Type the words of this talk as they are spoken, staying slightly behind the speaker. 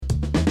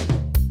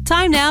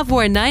Time now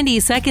for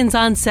 90 Seconds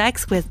on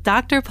Sex with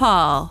Dr.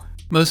 Paul.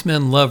 Most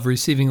men love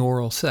receiving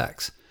oral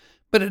sex,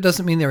 but it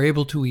doesn't mean they're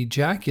able to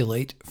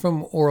ejaculate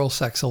from oral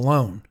sex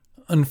alone.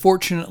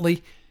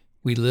 Unfortunately,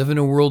 we live in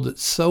a world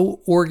that's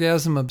so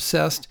orgasm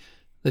obsessed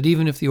that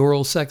even if the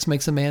oral sex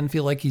makes a man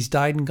feel like he's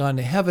died and gone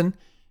to heaven,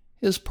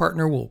 his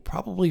partner will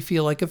probably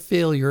feel like a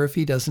failure if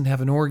he doesn't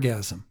have an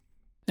orgasm.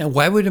 Now,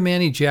 why would a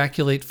man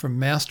ejaculate from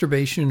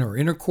masturbation or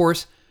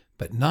intercourse,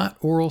 but not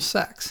oral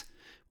sex?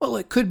 Well,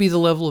 it could be the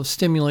level of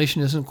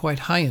stimulation isn't quite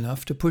high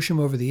enough to push him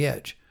over the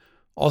edge.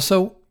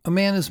 Also, a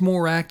man is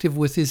more active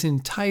with his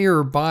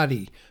entire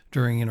body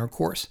during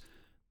intercourse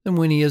than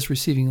when he is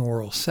receiving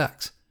oral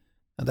sex.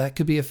 Now, that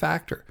could be a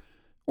factor.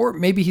 Or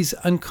maybe he's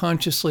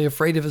unconsciously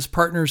afraid of his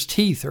partner's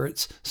teeth, or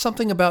it's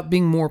something about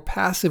being more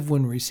passive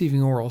when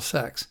receiving oral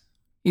sex.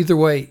 Either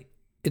way,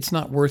 it's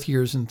not worth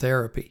years in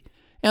therapy.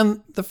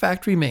 And the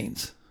fact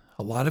remains,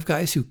 a lot of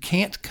guys who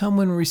can't come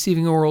when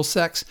receiving oral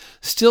sex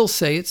still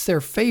say it's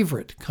their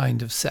favorite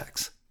kind of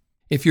sex.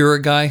 If you're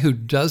a guy who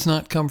does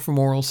not come from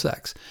oral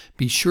sex,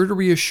 be sure to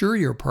reassure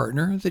your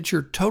partner that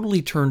you're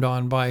totally turned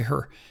on by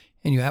her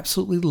and you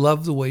absolutely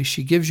love the way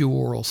she gives you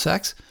oral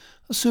sex,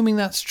 assuming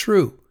that's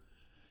true.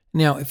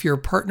 Now, if your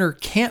partner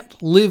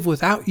can't live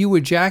without you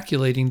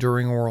ejaculating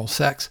during oral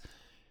sex,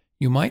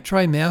 you might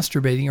try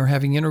masturbating or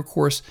having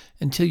intercourse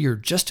until you're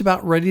just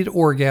about ready to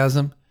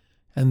orgasm,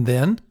 and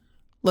then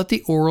let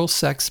the oral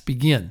sex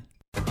begin.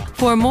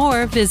 For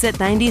more, visit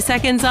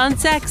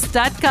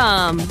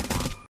 90secondsonsex.com.